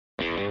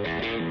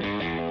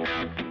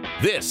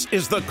This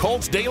is the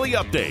Colts Daily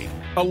Update,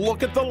 a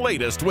look at the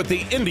latest with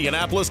the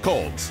Indianapolis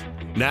Colts.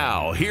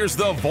 Now, here's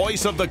the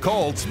voice of the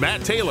Colts,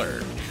 Matt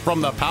Taylor, from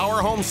the Power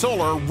Home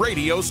Solar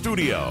Radio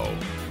Studio.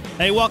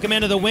 Hey, welcome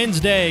into the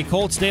Wednesday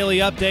Colts Daily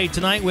Update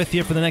tonight with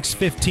you for the next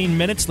 15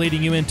 minutes,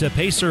 leading you into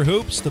Pacer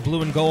Hoops. The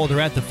Blue and Gold are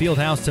at the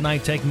Fieldhouse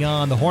tonight taking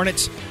on the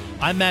Hornets.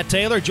 I'm Matt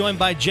Taylor, joined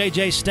by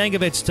JJ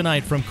Stangovitz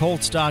tonight from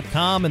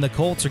Colts.com, and the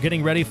Colts are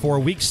getting ready for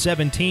Week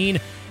 17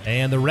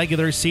 and the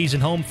regular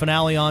season home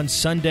finale on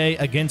Sunday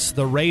against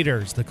the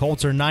Raiders. The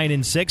Colts are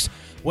 9-6,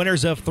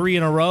 winners of 3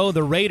 in a row.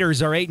 The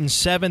Raiders are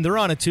 8-7. They're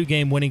on a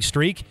 2-game winning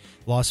streak.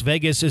 Las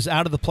Vegas is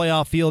out of the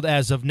playoff field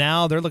as of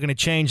now. They're looking to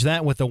change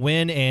that with a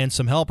win and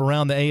some help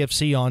around the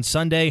AFC on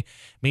Sunday.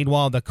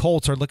 Meanwhile, the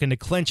Colts are looking to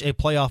clinch a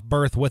playoff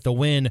berth with a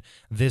win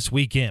this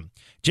weekend.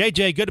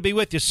 JJ, good to be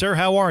with you, sir.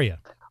 How are you?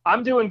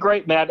 I'm doing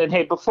great, Matt. And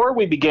hey, before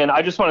we begin,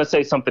 I just want to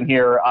say something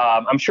here.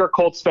 I'm sure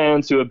Colts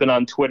fans who have been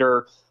on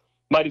Twitter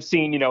might have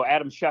seen,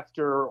 Adam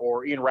Schefter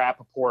or Ian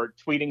Rappaport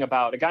tweeting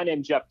about a guy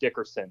named Jeff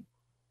Dickerson,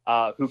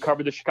 who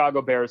covered the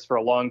Chicago Bears for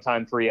a long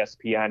time for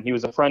ESPN. He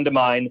was a friend of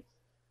mine.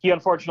 He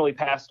unfortunately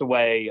passed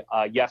away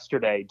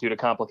yesterday due to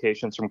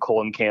complications from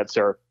colon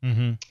cancer.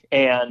 Mm-hmm.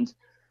 And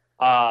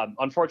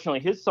unfortunately,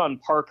 his son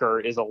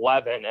Parker is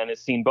 11 and has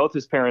seen both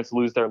his parents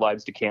lose their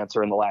lives to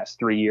cancer in the last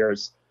 3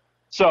 years.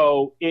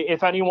 So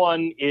if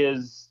anyone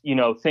is,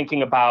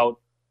 thinking about,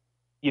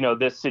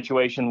 this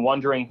situation,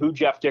 wondering who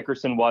Jeff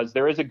Dickerson was,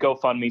 there is a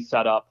GoFundMe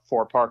set up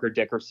for Parker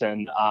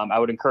Dickerson. I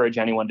would encourage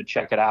anyone to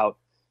check it out.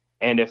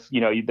 And if,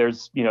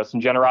 there's, some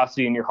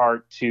generosity in your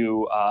heart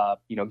to,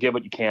 give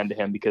what you can to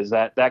him, because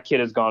that kid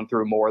has gone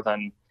through more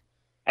than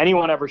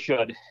anyone ever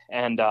should.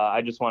 And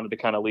I just wanted to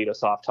kind of lead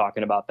us off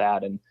talking about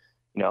that. And,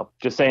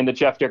 just saying that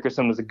Jeff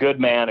Dickerson was a good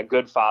man, a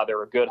good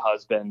father, a good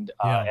husband,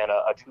 and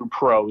a true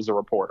pro as a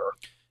reporter.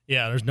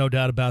 Yeah, there's no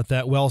doubt about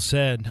that. Well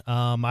said.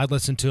 I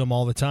listened to him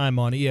all the time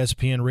on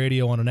ESPN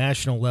radio on a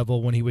national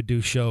level when he would do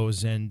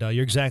shows. And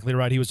you're exactly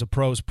right. He was a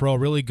pro's pro,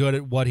 really good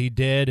at what he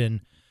did. And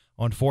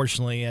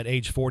unfortunately, at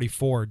age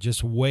 44,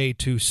 just way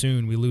too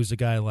soon, we lose a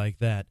guy like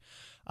that.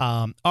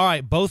 All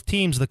right, both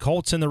teams, the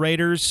Colts and the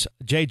Raiders,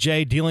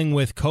 JJ, dealing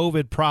with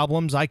COVID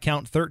problems. I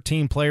count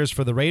 13 players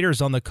for the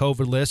Raiders on the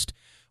COVID list.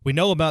 We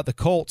know about the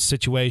Colts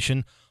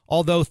situation,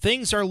 although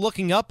things are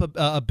looking up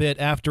a bit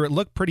after it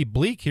looked pretty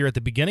bleak here at the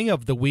beginning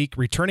of the week.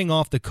 Returning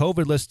off the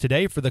COVID list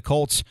today for the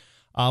Colts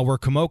were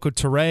Kamoko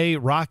Toure,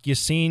 Rock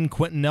Ya-Sin,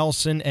 Quentin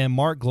Nelson, and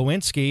Mark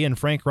Glowinski. And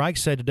Frank Reich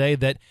said today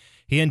that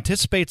he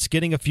anticipates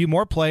getting a few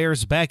more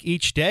players back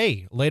each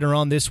day later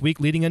on this week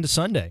leading into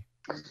Sunday.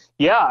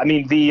 Yeah, I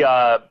mean,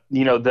 the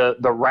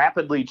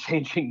rapidly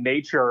changing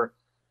nature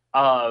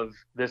of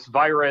this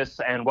virus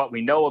and what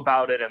we know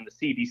about it and the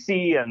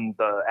CDC and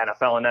the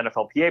NFL and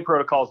NFLPA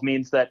protocols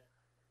means that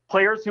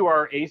players who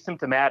are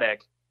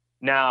asymptomatic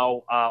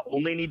now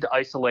only need to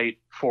isolate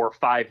for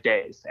 5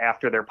 days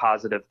after their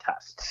positive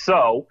test.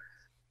 So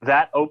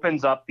that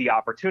opens up the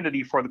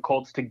opportunity for the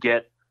Colts to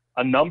get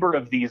a number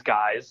of these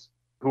guys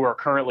who are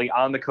currently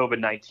on the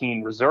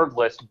COVID-19 reserve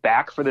list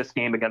back for this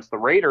game against the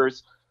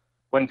Raiders,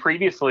 when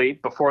previously,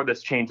 before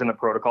this change in the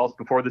protocols,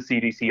 before the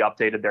CDC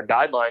updated their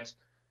guidelines,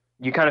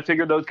 you kind of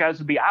figured those guys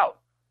would be out.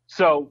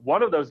 So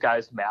one of those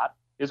guys, Matt,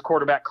 is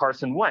quarterback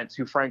Carson Wentz,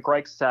 who Frank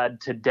Reich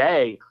said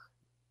today,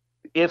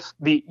 if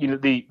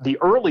the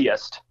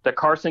earliest that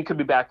Carson could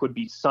be back would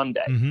be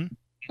Sunday,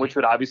 which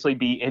would obviously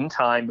be in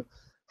time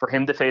for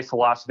him to face the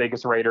Las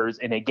Vegas Raiders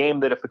in a game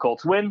that if the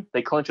Colts win,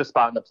 they clinch a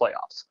spot in the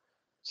playoffs.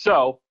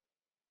 So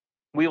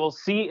we will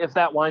see if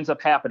that winds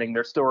up happening.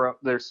 There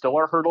still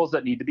are hurdles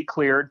that need to be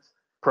cleared,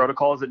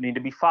 protocols that need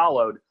to be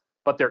followed,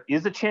 but there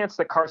is a chance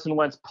that Carson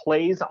Wentz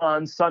plays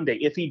on Sunday.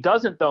 If he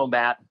doesn't, though,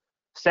 Matt,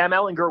 Sam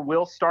Ehlinger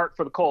will start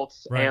for the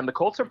Colts, right. And the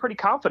Colts are pretty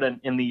confident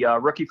in the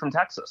rookie from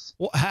Texas.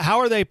 Well, how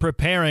are they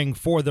preparing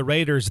for the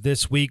Raiders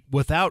this week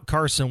without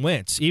Carson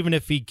Wentz? Even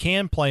if he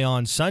can play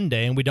on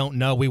Sunday, and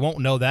we won't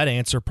know that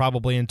answer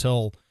probably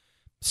until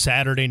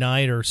Saturday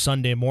night or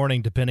Sunday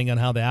morning, depending on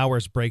how the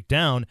hours break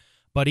down.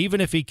 But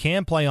even if he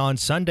can play on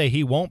Sunday,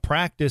 he won't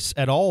practice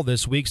at all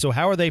this week. So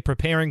how are they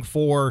preparing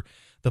for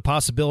the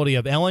possibility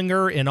of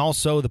Ehlinger and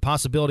also the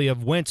possibility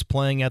of Wentz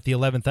playing at the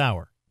 11th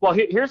hour? Well,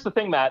 here's the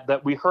thing, Matt,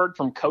 that we heard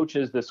from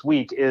coaches this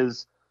week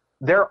is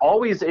there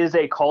always is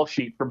a call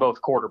sheet for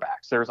both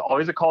quarterbacks. There's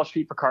always a call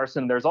sheet for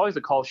Carson. There's always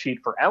a call sheet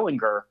for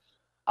Ehlinger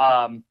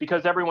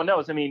because everyone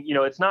knows. I mean,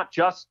 it's not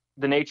just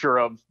the nature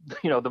of,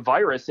 the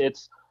virus.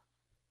 It's,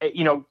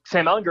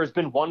 Sam Ehlinger has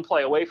been one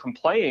play away from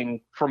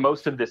playing for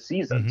most of this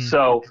season. Mm-hmm.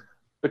 So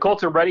the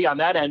Colts are ready on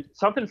that end.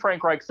 Something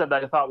Frank Reich said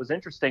that I thought was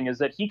interesting is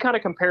that he kind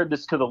of compared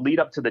this to the lead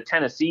up to the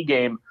Tennessee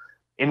game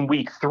in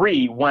week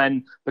 3,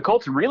 when the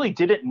Colts really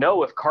didn't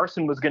know if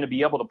Carson was going to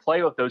be able to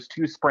play with those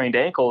 2 sprained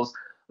ankles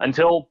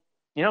until,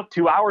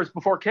 2 hours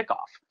before kickoff.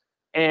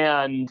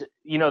 And,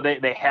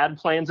 they had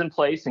plans in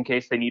place in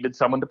case they needed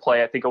someone to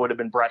play. I think it would have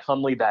been Brett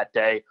Hundley that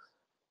day.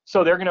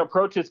 So they're going to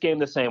approach this game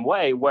the same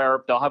way,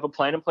 where they'll have a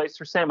plan in place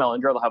for Sam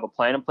Ehlinger. They'll have a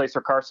plan in place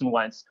for Carson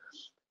Wentz.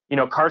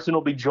 Carson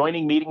will be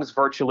joining meetings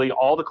virtually.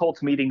 All the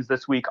Colts meetings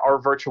this week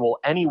are virtual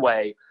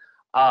anyway.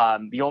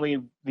 The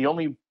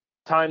only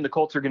time the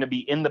Colts are going to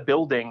be in the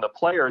building, the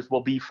players,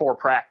 will be for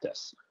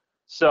practice.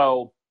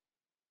 So,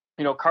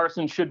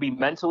 Carson should be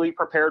mentally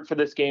prepared for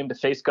this game to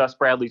face Gus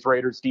Bradley's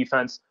Raiders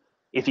defense.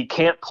 If he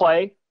can't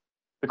play,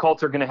 the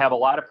Colts are going to have a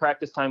lot of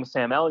practice time with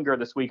Sam Ehlinger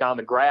this week on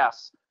the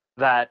grass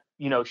that,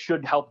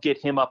 should help get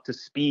him up to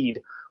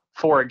speed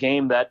for a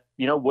game that,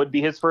 would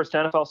be his first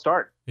NFL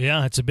start.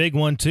 Yeah, it's a big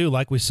one, too.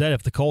 Like we said,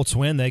 if the Colts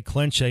win, they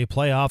clinch a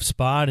playoff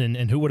spot,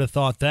 and who would have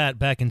thought that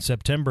back in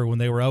September when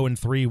they were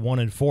 0-3,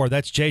 1-4.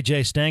 That's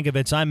J.J.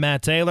 Stankovitz. I'm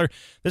Matt Taylor.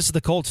 This is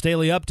the Colts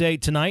Daily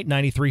Update tonight,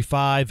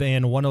 93.5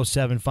 and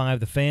 107.5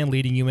 The Fan,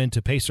 leading you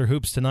into Pacer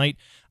Hoops tonight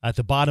at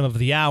the bottom of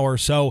the hour.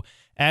 So,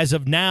 as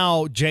of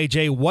now,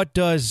 J.J., what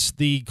does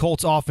the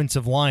Colts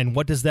offensive line,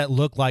 what does that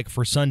look like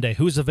for Sunday?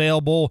 Who's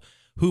available?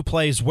 Who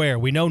plays where?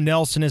 We know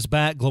Nelson is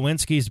back.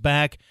 Glowinski's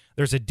back.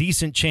 There's a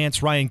decent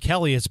chance Ryan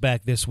Kelly is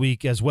back this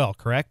week as well,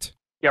 correct?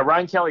 Yeah,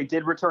 Ryan Kelly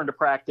did return to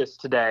practice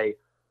today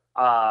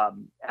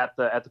at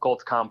the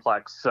Colts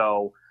complex.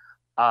 So,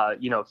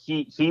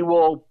 he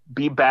will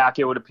be back,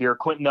 it would appear.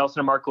 Quentin Nelson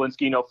and Mark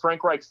Glowinski.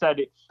 Frank Reich said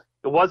it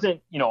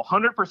wasn't,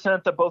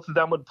 100% that both of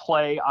them would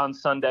play on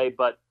Sunday,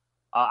 but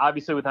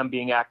obviously with them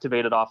being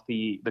activated off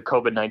the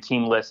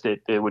COVID-19 list,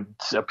 it would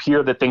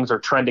appear that things are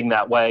trending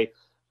that way.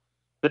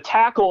 The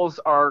tackles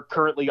are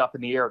currently up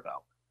in the air,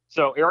 though.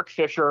 So Eric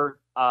Fisher,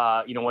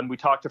 when we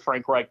talked to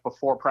Frank Reich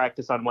before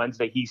practice on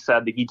Wednesday, he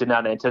said that he did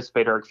not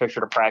anticipate Eric Fisher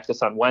to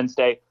practice on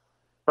Wednesday.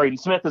 Braden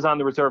Smith is on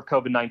the reserve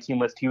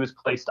COVID-19 list. He was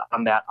placed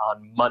on that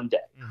on Monday.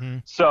 Mm-hmm.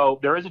 So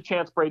there is a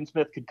chance Braden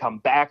Smith could come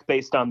back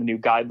based on the new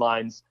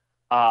guidelines.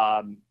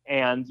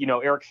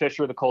 Eric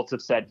Fisher, the Colts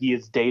have said he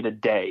is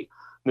day-to-day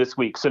this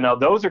week. So now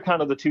those are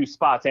kind of the two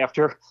spots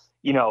after –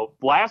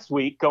 last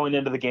week going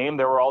into the game,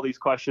 there were all these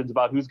questions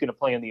about who's going to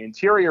play in the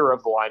interior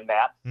of the line,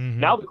 Matt.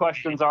 Mm-hmm. Now the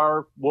questions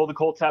are, will the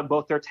Colts have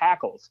both their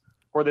tackles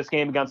for this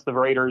game against the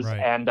Raiders, right,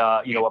 and,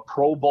 a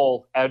Pro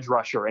Bowl edge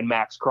rusher in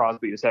Max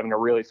Crosby, who's having a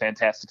really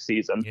fantastic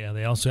season. Yeah,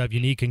 they also have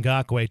Unique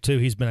Ngakoue, too.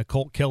 He's been a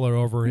Colt killer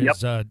over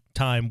his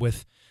time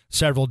with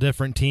several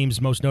different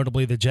teams, most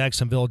notably the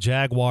Jacksonville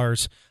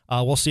Jaguars.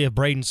 We'll see if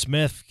Braden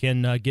Smith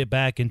can get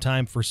back in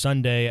time for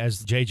Sunday,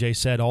 as JJ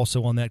said,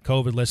 also on that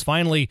COVID list.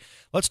 Finally,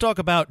 let's talk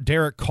about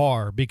Derek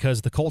Carr,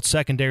 because the Colts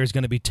secondary is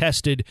going to be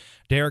tested.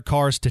 Derek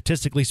Carr,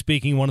 statistically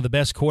speaking, one of the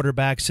best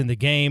quarterbacks in the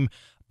game,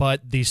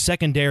 but the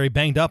secondary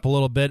banged up a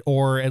little bit,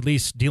 or at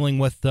least dealing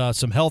with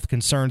some health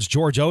concerns.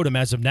 George Odom,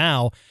 as of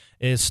now,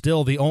 is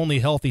still the only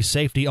healthy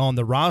safety on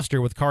the roster,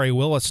 with Kari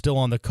Willis still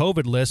on the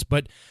COVID list,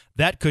 but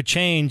that could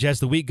change as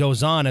the week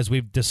goes on, as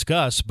we've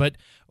discussed. But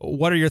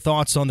what are your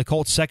thoughts on the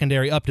Colts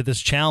secondary up to this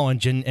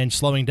challenge and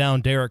slowing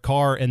down Derek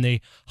Carr and the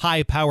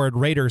high-powered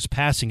Raiders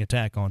passing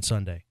attack on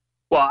Sunday?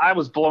 Well, I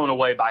was blown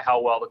away by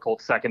how well the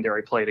Colts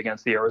secondary played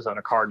against the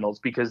Arizona Cardinals,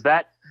 because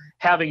that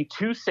having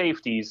two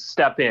safeties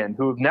step in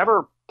who have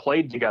never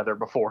played together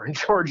before,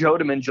 George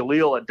Odom and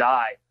Jaleel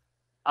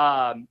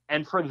Addae,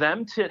 and for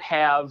them to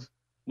have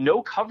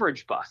no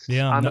coverage busts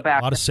on the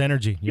back. A lot of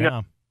synergy.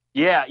 Yeah.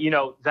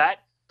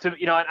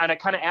 And I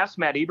kind of asked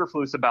Matt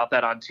Eberflus about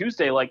that on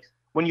Tuesday. Like,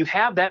 when you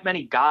have that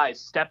many guys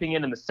stepping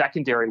in the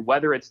secondary,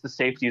 whether it's the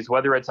safeties,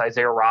 whether it's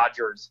Isaiah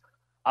Rodgers,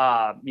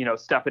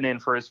 stepping in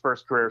for his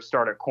first career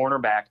start at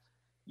cornerback,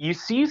 you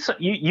see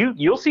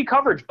you'll see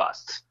coverage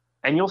busts,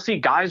 and you'll see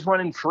guys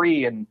running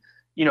free and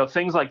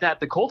things like that.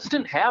 The Colts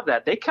didn't have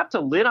that. They kept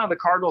a lid on the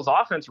Cardinals'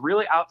 offense,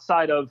 really,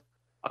 outside of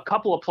a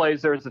couple of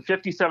plays. There was the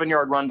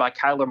 57-yard run by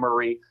Kyler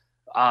Murray,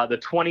 the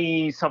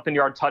 20-something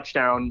yard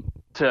touchdown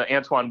to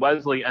Antoine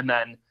Wesley, and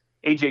then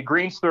A.J.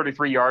 Green's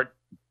 33-yard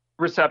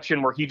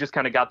reception where he just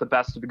kind of got the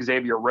best of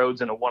Xavier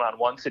Rhodes in a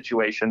one-on-one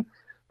situation.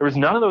 There was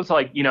none of those,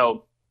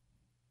 none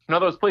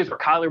of those plays where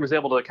Kyler was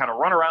able to kind of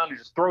run around and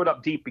just throw it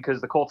up deep because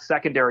the Colts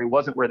secondary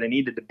wasn't where they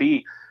needed to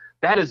be.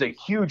 That is a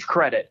huge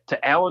credit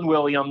to Alan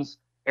Williams,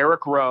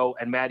 Eric Rowe,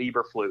 and Matt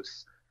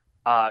Eberflus,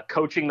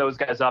 coaching those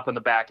guys up in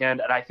the back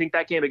end. And I think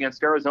that game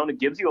against Arizona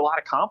gives you a lot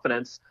of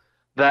confidence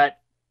that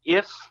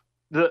if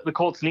the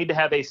Colts need to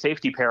have a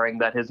safety pairing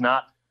that has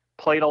not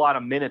played a lot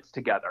of minutes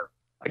together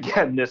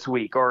again this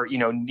week, or,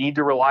 need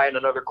to rely on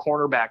another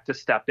cornerback to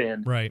step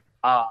in, right?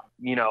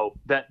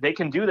 That they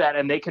can do that,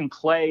 and they can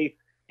play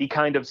the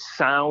kind of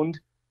sound,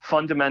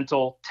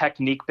 fundamental,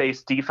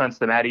 technique-based defense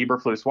that Matt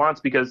Eberflus wants.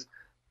 Because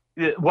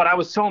what I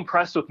was so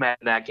impressed with, Matt,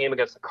 in that game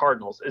against the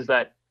Cardinals is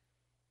that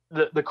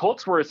the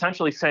Colts were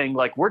essentially saying,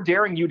 like, we're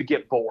daring you to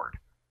get bored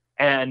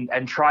and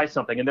try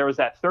something. And there was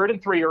that 3rd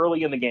and 3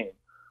 early in the game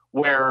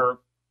where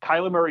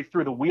Kyler Murray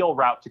threw the wheel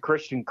route to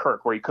Christian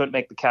Kirk where he couldn't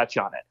make the catch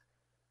on it.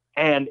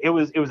 And it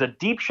was a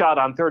deep shot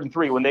on 3rd and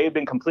 3 when they had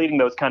been completing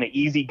those kind of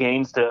easy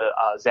gains to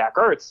Zach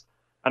Ertz.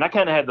 And I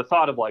kind of had the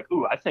thought of, like,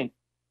 ooh, I think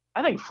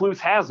Flus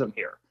has him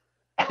here.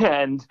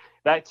 And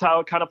that's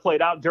how it kind of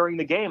played out during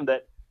the game,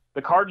 that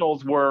the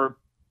Cardinals weren't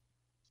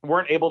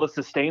able to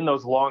sustain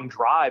those long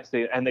drives,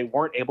 and they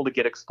weren't able to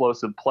get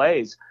explosive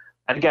plays.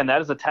 And again,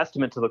 that is a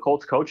testament to the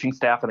Colts coaching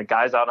staff and the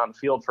guys out on the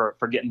field for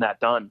getting that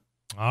done.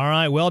 All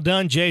right, well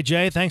done,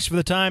 JJ. Thanks for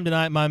the time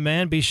tonight, my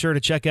man. Be sure to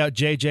check out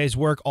JJ's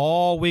work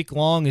all week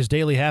long, his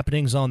daily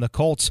happenings on the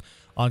Colts,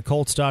 on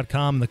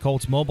Colts.com and the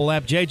Colts mobile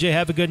app. JJ,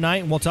 have a good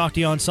night, and we'll talk to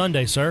you on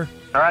Sunday, sir.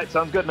 All right,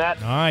 sounds good,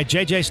 Matt. All right,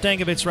 JJ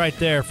Stankovitz right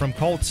there from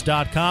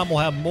Colts.com. We'll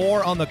have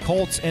more on the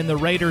Colts and the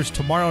Raiders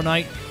tomorrow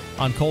night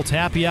on Colts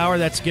Happy Hour.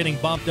 That's getting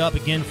bumped up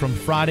again from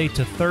Friday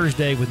to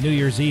Thursday with New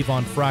Year's Eve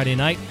on Friday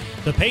night.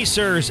 The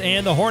Pacers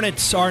and the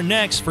Hornets are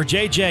next. For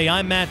JJ,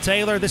 I'm Matt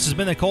Taylor. This has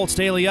been the Colts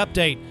Daily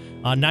Update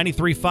on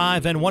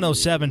 93.5 and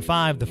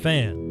 107.5 The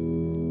Fan.